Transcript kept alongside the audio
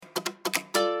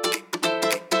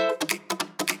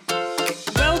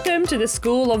to the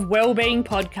School of Wellbeing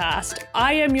podcast.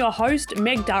 I am your host,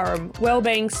 Meg Durham,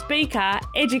 wellbeing speaker,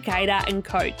 educator and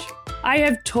coach. I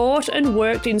have taught and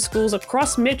worked in schools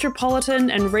across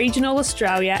metropolitan and regional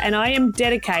Australia, and I am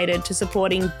dedicated to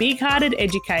supporting big-hearted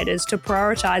educators to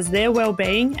prioritise their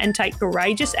wellbeing and take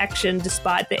courageous action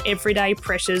despite the everyday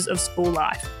pressures of school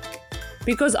life.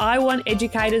 Because I want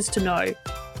educators to know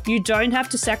you don't have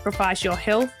to sacrifice your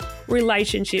health,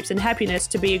 relationships and happiness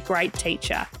to be a great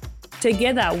teacher.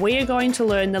 Together, we are going to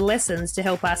learn the lessons to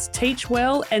help us teach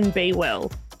well and be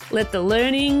well. Let the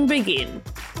learning begin.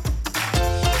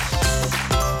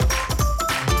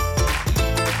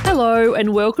 Hello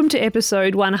and welcome to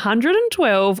episode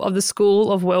 112 of the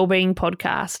School of Wellbeing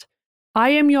podcast. I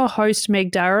am your host, Meg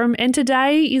Durham, and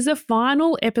today is the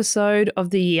final episode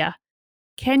of the year.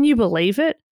 Can you believe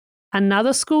it?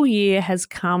 Another school year has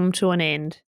come to an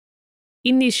end.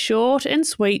 In this short and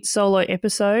sweet solo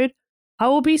episode, I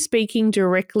will be speaking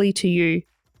directly to you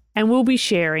and will be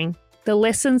sharing the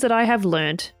lessons that I have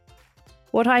learnt,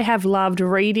 what I have loved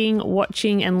reading,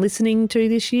 watching and listening to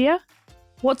this year,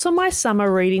 what's on my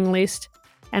summer reading list,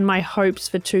 and my hopes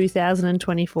for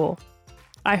 2024.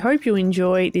 I hope you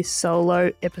enjoy this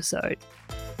solo episode.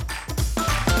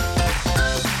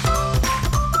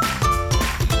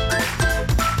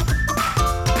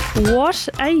 What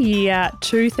a year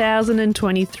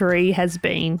 2023 has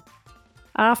been.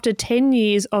 After 10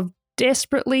 years of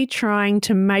desperately trying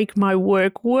to make my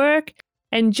work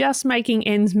and just making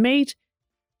ends meet,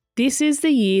 this is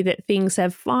the year that things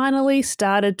have finally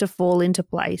started to fall into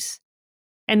place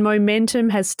and momentum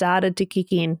has started to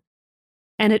kick in.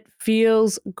 And it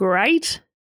feels great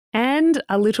and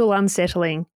a little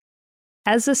unsettling.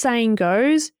 As the saying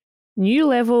goes, new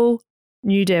level,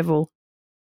 new devil.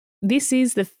 This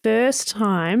is the first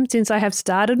time since I have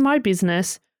started my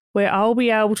business where I'll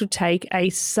be able to take a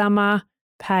summer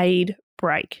paid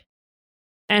break.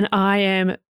 And I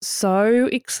am so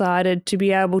excited to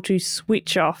be able to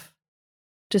switch off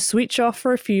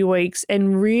for a few weeks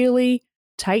and really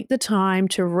take the time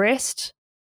to rest,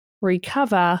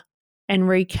 recover, and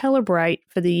recalibrate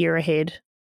for the year ahead.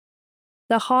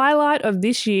 The highlight of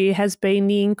this year has been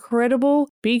the incredible,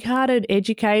 big-hearted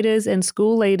educators and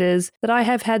school leaders that I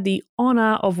have had the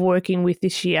honour of working with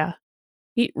this year.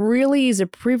 It really is a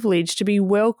privilege to be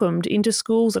welcomed into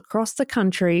schools across the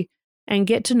country and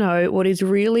get to know what is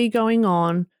really going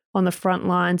on the front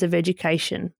lines of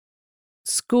education.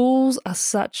 Schools are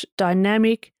such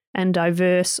dynamic and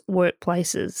diverse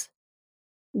workplaces.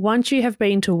 Once you have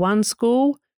been to one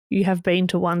school, you have been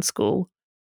to one school.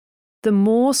 The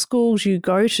more schools you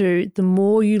go to, the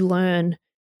more you learn.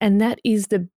 And that is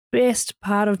the best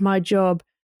part of my job,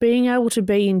 being able to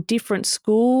be in different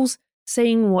schools,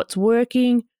 seeing what's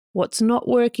working, what's not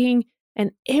working,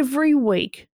 and every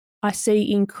week I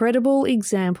see incredible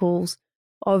examples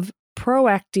of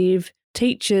proactive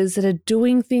teachers that are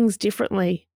doing things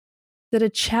differently, that are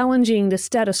challenging the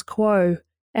status quo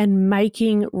and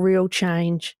making real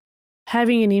change,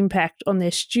 having an impact on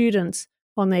their students,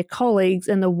 on their colleagues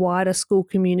and the wider school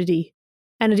community.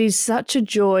 And it is such a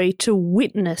joy to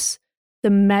witness the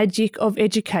magic of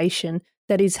education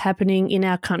that is happening in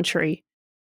our country.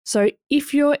 So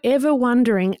if you're ever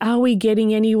wondering, are we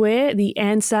getting anywhere? The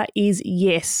answer is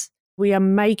yes. We are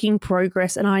making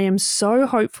progress and I am so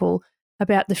hopeful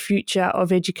about the future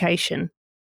of education.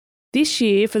 This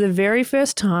year, for the very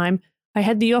first time, I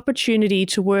had the opportunity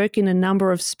to work in a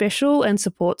number of special and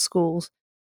support schools.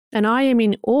 And I am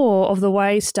in awe of the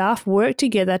way staff work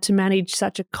together to manage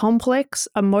such a complex,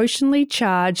 emotionally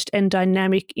charged and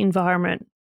dynamic environment.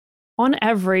 On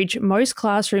average, most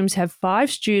classrooms have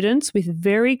 5 students with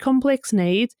very complex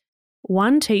needs,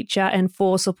 1 teacher and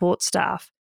 4 support staff.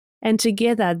 And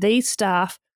together, these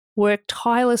staff work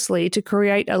tirelessly to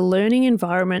create a learning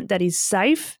environment that is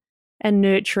safe and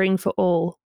nurturing for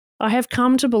all. I have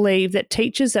come to believe that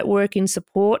teachers that work in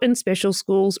support and special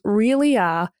schools really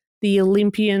are the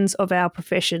Olympians of our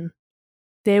profession.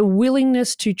 Their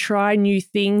willingness to try new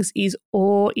things is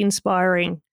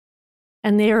awe-inspiring,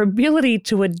 and their ability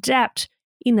to adapt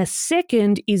in a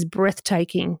second is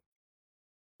breathtaking.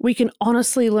 We can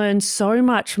honestly learn so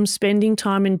much from spending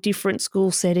time in different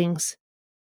school settings.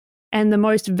 And the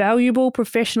most valuable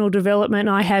professional development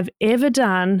I have ever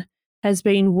done has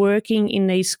been working in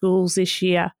these schools this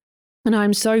year. And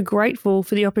I'm so grateful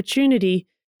for the opportunity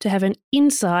to have an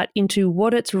insight into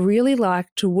what it's really like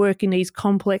to work in these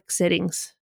complex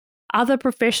settings. Other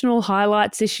professional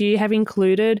highlights this year have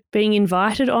included being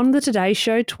invited on the Today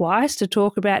Show twice to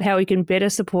talk about how we can better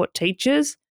support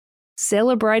teachers,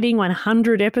 celebrating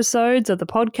 100 episodes of the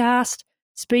podcast,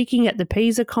 speaking at the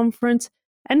PISA conference,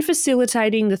 and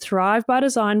facilitating the Thrive by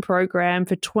Design program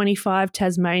for 25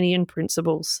 Tasmanian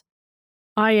principals.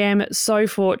 I am so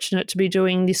fortunate to be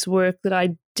doing this work that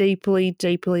I deeply,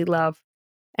 deeply love.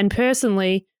 And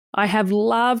personally, I have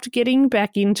loved getting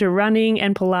back into running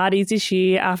and Pilates this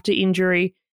year after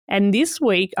injury. And this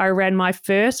week I ran my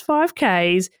first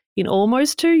 5Ks in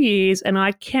almost 2 years, and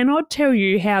I cannot tell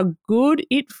you how good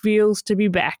it feels to be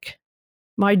back.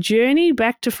 My journey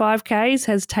back to 5Ks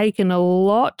has taken a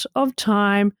lot of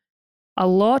time, a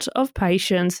lot of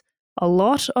patience, a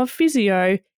lot of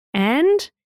physio,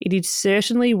 and it is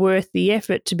certainly worth the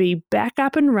effort to be back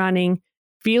up and running,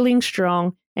 feeling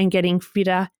strong, and getting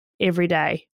fitter every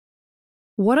day.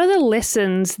 What are the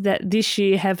lessons that this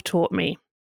year have taught me?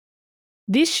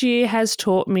 This year has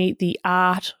taught me the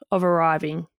art of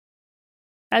arriving.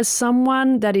 As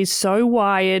someone that is so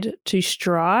wired to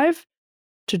strive,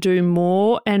 to do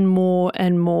more and more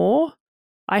and more,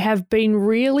 I have been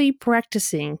really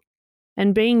practicing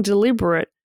and being deliberate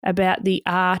about the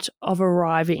art of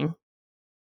arriving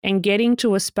and getting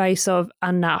to a space of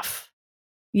enough.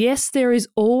 Yes, there is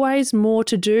always more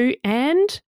to do,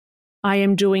 and I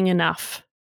am doing enough.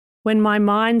 When my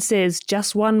mind says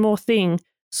just one more thing,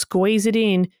 squeeze it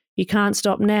in, you can't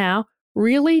stop now,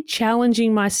 really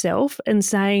challenging myself and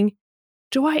saying,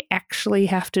 do I actually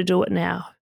have to do it now?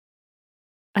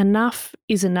 Enough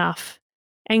is enough.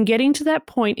 And getting to that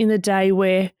point in the day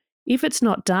where if it's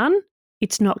not done,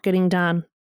 it's not getting done.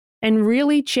 And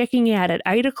really checking out at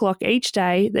 8 o'clock each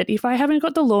day that if I haven't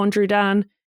got the laundry done,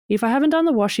 if I haven't done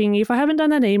the washing, if I haven't done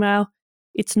that email,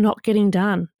 it's not getting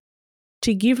done.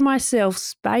 To give myself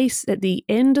space at the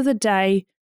end of the day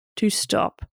to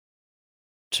stop,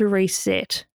 to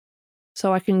reset,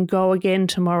 so I can go again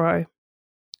tomorrow.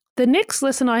 The next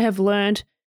lesson I have learned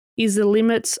is the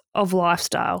limits of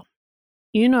lifestyle.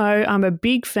 You know, I'm a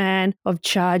big fan of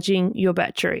charging your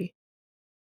battery.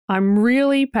 I'm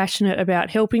really passionate about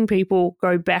helping people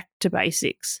go back to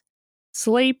basics: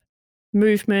 sleep,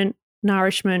 movement,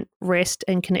 nourishment, rest,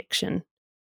 and connection.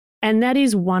 And that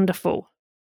is wonderful.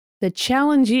 The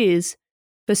challenge is,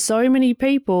 for so many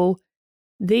people,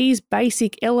 these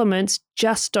basic elements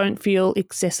just don't feel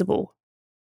accessible.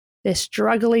 They're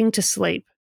struggling to sleep,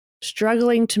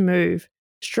 struggling to move,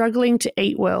 struggling to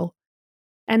eat well.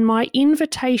 And my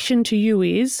invitation to you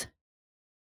is,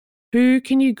 who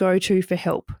can you go to for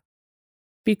help?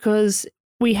 Because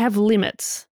we have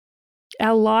limits.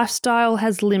 Our lifestyle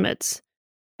has limits.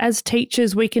 As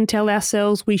teachers, we can tell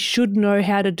ourselves we should know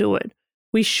how to do it.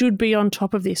 We should be on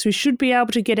top of this. We should be able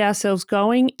to get ourselves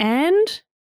going. And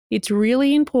it's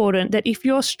really important that if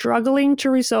you're struggling to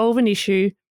resolve an issue,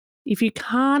 if you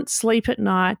can't sleep at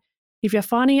night, if you're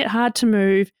finding it hard to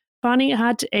move, finding it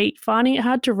hard to eat, finding it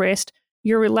hard to rest,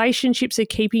 your relationships are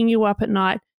keeping you up at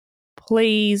night,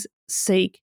 please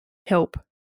seek help.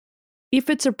 If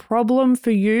it's a problem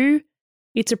for you,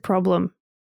 it's a problem.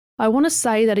 I want to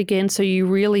say that again so you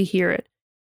really hear it.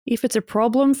 If it's a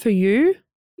problem for you,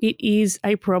 it is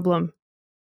a problem.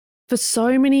 For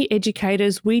so many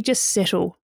educators, we just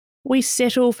settle. We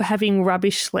settle for having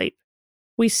rubbish sleep.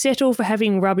 We settle for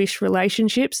having rubbish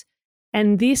relationships.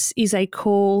 And this is a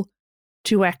call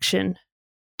to action,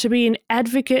 to be an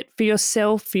advocate for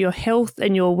yourself, for your health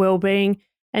and your well-being,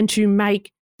 and to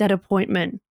make that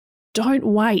appointment. Don't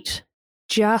wait.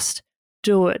 Just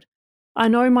do it. I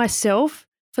know myself,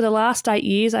 for the last 8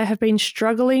 years, I have been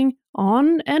struggling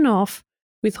on and off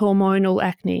with hormonal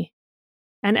acne.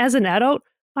 And as an adult,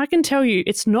 I can tell you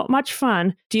it's not much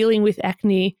fun dealing with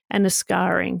acne and the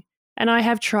scarring. And I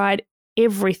have tried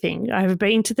everything. I have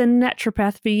been to the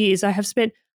naturopath for years. I have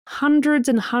spent hundreds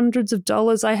and hundreds of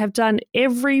dollars. I have done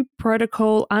every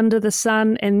protocol under the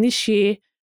sun. And this year,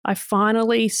 I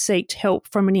finally sought help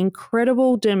from an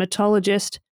incredible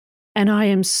dermatologist. And I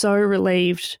am so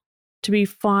relieved to be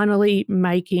finally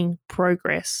making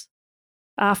progress.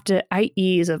 After 8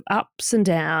 years of ups and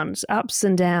downs,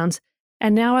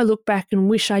 and now I look back and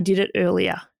wish I did it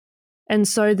earlier. And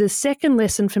so the second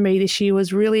lesson for me this year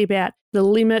was really about the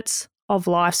limits of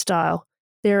lifestyle.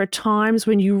 There are times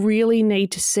when you really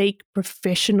need to seek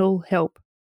professional help,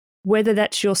 whether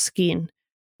that's your skin,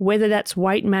 whether that's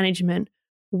weight management,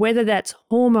 whether that's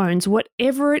hormones,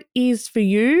 whatever it is for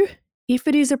you. If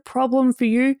it is a problem for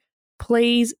you,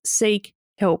 please seek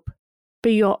help.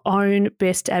 Be your own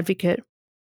best advocate.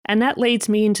 And that leads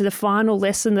me into the final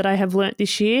lesson that I have learnt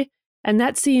this year, and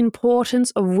that's the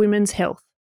importance of women's health.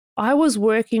 I was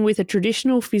working with a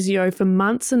traditional physio for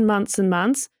months and months and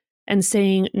months and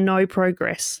seeing no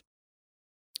progress.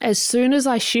 As soon as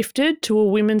I shifted to a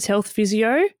women's health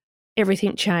physio,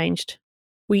 everything changed.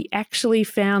 We actually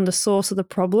found the source of the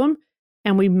problem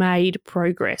and we made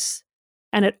progress.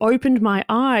 And it opened my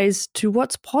eyes to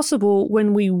what's possible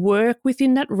when we work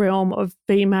within that realm of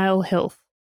female health.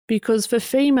 Because for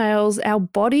females, our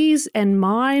bodies and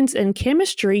minds and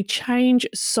chemistry change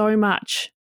so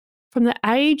much. From the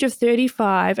age of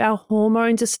 35, our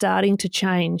hormones are starting to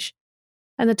change.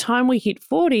 And the time we hit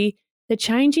 40, they're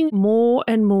changing more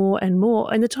and more and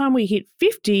more. And the time we hit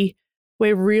 50,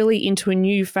 we're really into a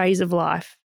new phase of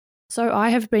life. So I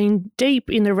have been deep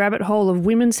in the rabbit hole of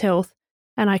women's health,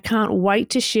 and I can't wait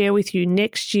to share with you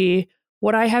next year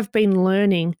what I have been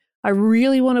learning. I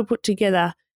really want to put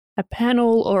together a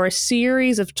panel or a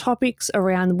series of topics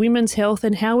around women's health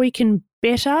and how we can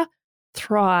better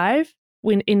thrive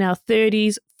when in our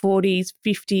 30s, 40s,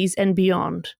 50s and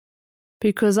beyond.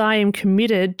 Because I am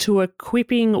committed to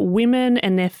equipping women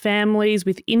and their families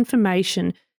with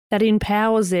information that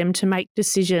empowers them to make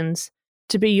decisions,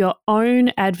 to be your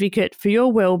own advocate for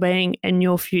your well-being and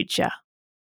your future.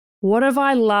 What have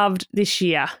I loved this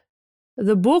year?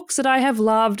 The books that I have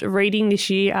loved reading this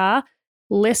year are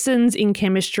Lessons in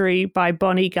Chemistry by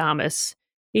Bonnie Garmis.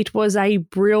 It was a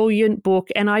brilliant book,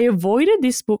 and I avoided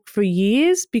this book for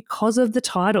years because of the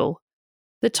title.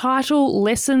 The title,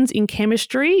 Lessons in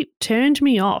Chemistry, turned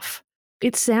me off.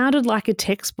 It sounded like a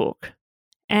textbook.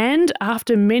 And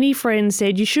after many friends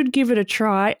said you should give it a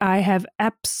try, I have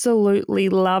absolutely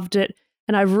loved it,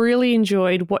 and I've really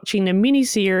enjoyed watching the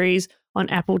mini-series on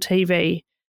Apple TV.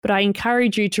 But I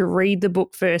encourage you to read the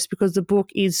book first because the book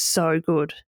is so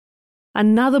good.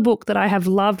 Another book that I have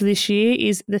loved this year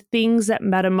is The Things That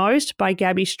Matter Most by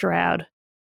Gabby Stroud.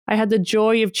 I had the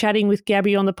joy of chatting with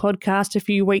Gabby on the podcast a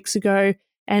few weeks ago,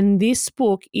 and this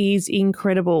book is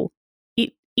incredible.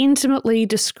 It intimately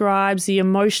describes the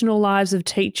emotional lives of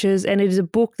teachers, and it is a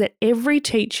book that every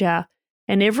teacher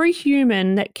and every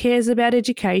human that cares about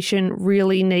education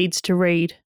really needs to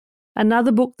read.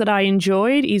 Another book that I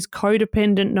enjoyed is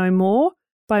Codependent No More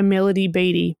by Melody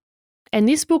Beattie. And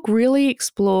this book really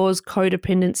explores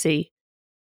codependency,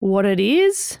 what it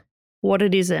is, what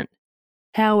it isn't,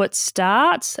 how it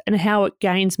starts and how it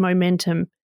gains momentum.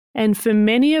 And for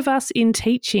many of us in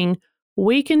teaching,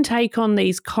 we can take on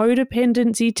these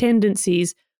codependency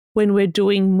tendencies when we're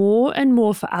doing more and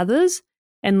more for others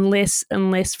and less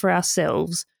for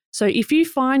ourselves. So if you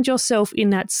find yourself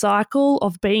in that cycle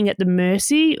of being at the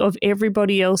mercy of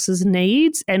everybody else's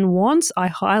needs and wants, I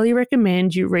highly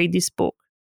recommend you read this book.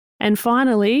 And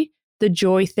finally, The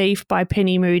Joy Thief by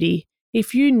Penny Moody.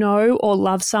 If you know or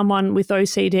love someone with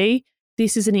OCD,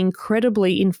 this is an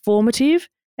incredibly informative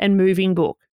and moving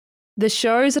book. The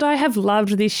shows that I have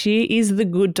loved this year is The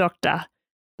Good Doctor.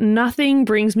 Nothing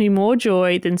brings me more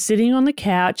joy than sitting on the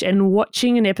couch and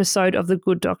watching an episode of The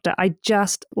Good Doctor. I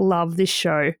just love this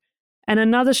show. And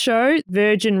another show,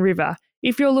 Virgin River.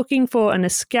 If you're looking for an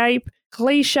escape,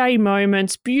 cliche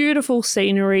moments, beautiful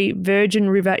scenery, Virgin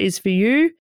River is for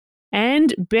you.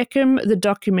 And Beckham the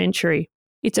Documentary.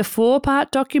 It's a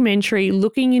 4-part documentary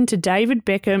looking into David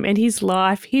Beckham and his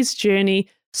life, his journey,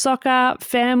 soccer,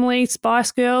 family,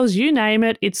 Spice Girls, you name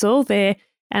it, it's all there,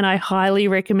 and I highly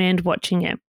recommend watching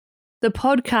it. The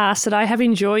podcast that I have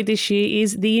enjoyed this year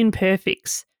is The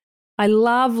Imperfects. I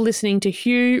love listening to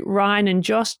Hugh, Ryan and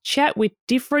Josh chat with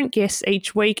different guests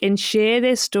each week and share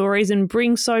their stories and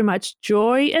bring so much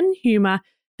joy and humour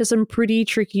to some pretty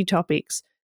tricky topics.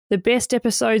 The best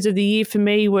episodes of the year for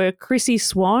me were Chrissy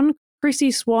Swan.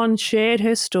 Chrissy Swan shared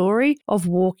her story of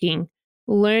walking,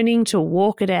 learning to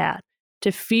walk it out,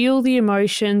 to feel the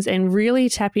emotions and really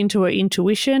tap into her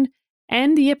intuition,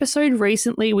 and the episode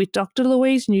recently with Dr.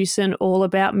 Louise Newson all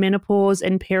about menopause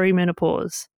and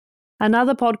perimenopause.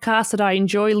 Another podcast that I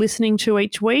enjoy listening to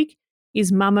each week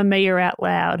is Mamma Mia Out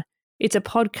Loud. It's a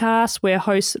podcast where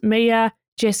hosts Mia,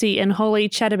 Jessie and Holly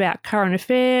chat about current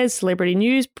affairs, celebrity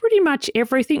news, pretty much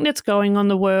everything that's going on in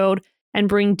the world and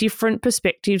bring different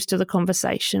perspectives to the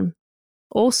conversation.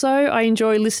 Also, I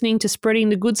enjoy listening to Spreading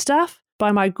the Good Stuff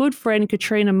by my good friend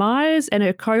Katrina Myers and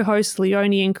her co-hosts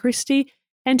Leonie and Christy,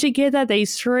 and together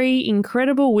these 3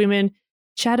 incredible women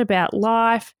chat about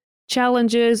life,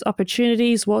 challenges,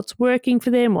 opportunities, what's working for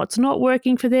them, what's not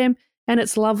working for them, and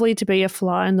it's lovely to be a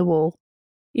fly on the wall.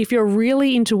 If you're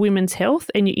really into women's health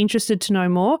and you're interested to know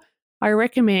more, I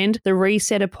recommend the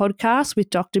Resetter podcast with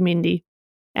Dr. Mindy.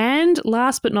 And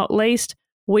last but not least,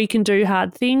 We Can Do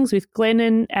Hard Things with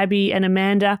Glennon, Abby and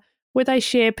Amanda, where they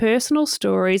share personal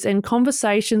stories and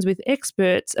conversations with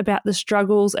experts about the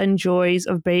struggles and joys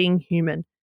of being human.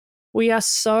 We are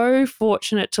so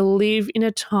fortunate to live in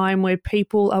a time where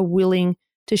people are willing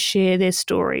to share their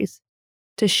stories,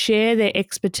 to share their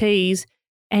expertise,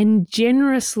 and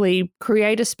generously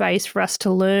create a space for us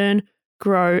to learn,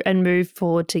 grow, and move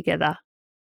forward together.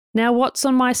 Now, what's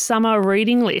on my summer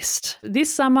reading list?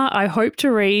 This summer, I hope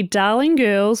to read Darling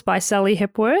Girls by Sally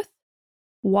Hepworth,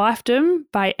 Wifedom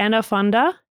by Anna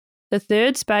Funder, The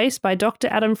Third Space by Dr.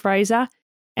 Adam Fraser,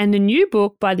 and a new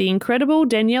book by the incredible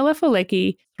Daniela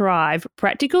Folecki, Thrive,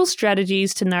 Practical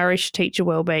Strategies to Nourish Teacher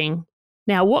Wellbeing.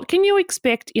 Now, what can you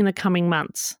expect in the coming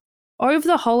months? Over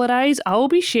the holidays, I will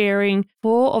be sharing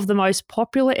 4 of the most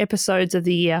popular episodes of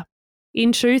the year.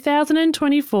 In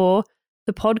 2024,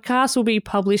 the podcast will be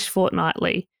published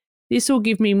fortnightly. This will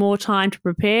give me more time to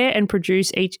prepare and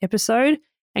produce each episode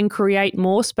and create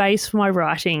more space for my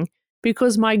writing,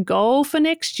 because my goal for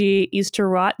next year is to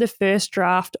write the first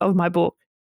draft of my book,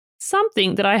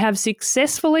 something that I have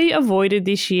successfully avoided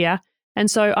this year, and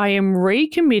so I am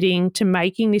recommitting to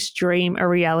making this dream a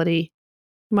reality.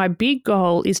 My big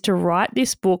goal is to write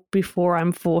this book before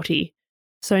I'm 40.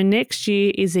 So next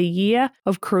year is a year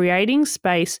of creating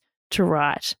space to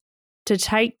write, to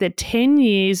take the 10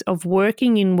 years of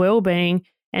working in wellbeing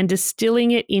and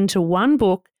distilling it into one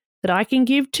book that I can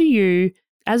give to you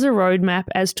as a roadmap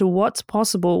as to what's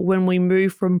possible when we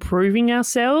move from proving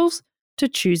ourselves to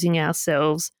choosing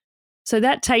ourselves. So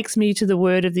that takes me to the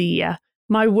word of the year.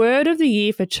 My word of the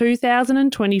year for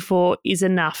 2024 is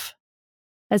enough.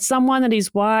 As someone that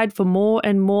is wired for more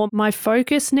and more, my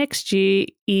focus next year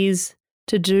is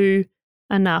to do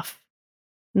enough.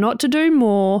 Not to do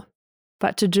more,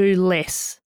 but to do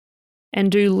less.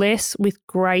 And do less with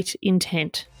great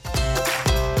intent.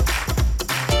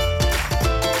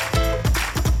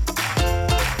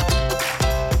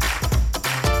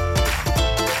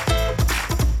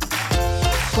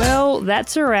 Well,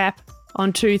 that's a wrap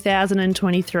on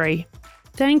 2023.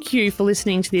 Thank you for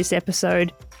listening to this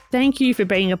episode. Thank you for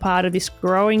being a part of this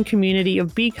growing community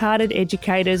of big-hearted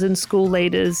educators and school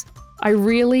leaders. I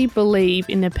really believe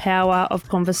in the power of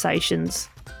conversations.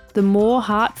 The more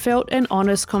heartfelt and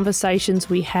honest conversations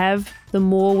we have, the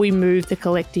more we move the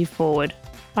collective forward.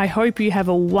 I hope you have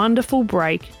a wonderful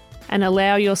break and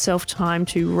allow yourself time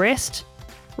to rest,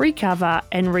 recover,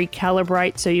 and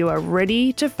recalibrate so you are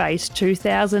ready to face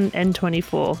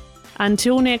 2024.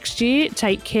 Until next year,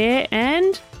 take care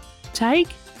and take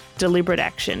deliberate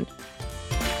action.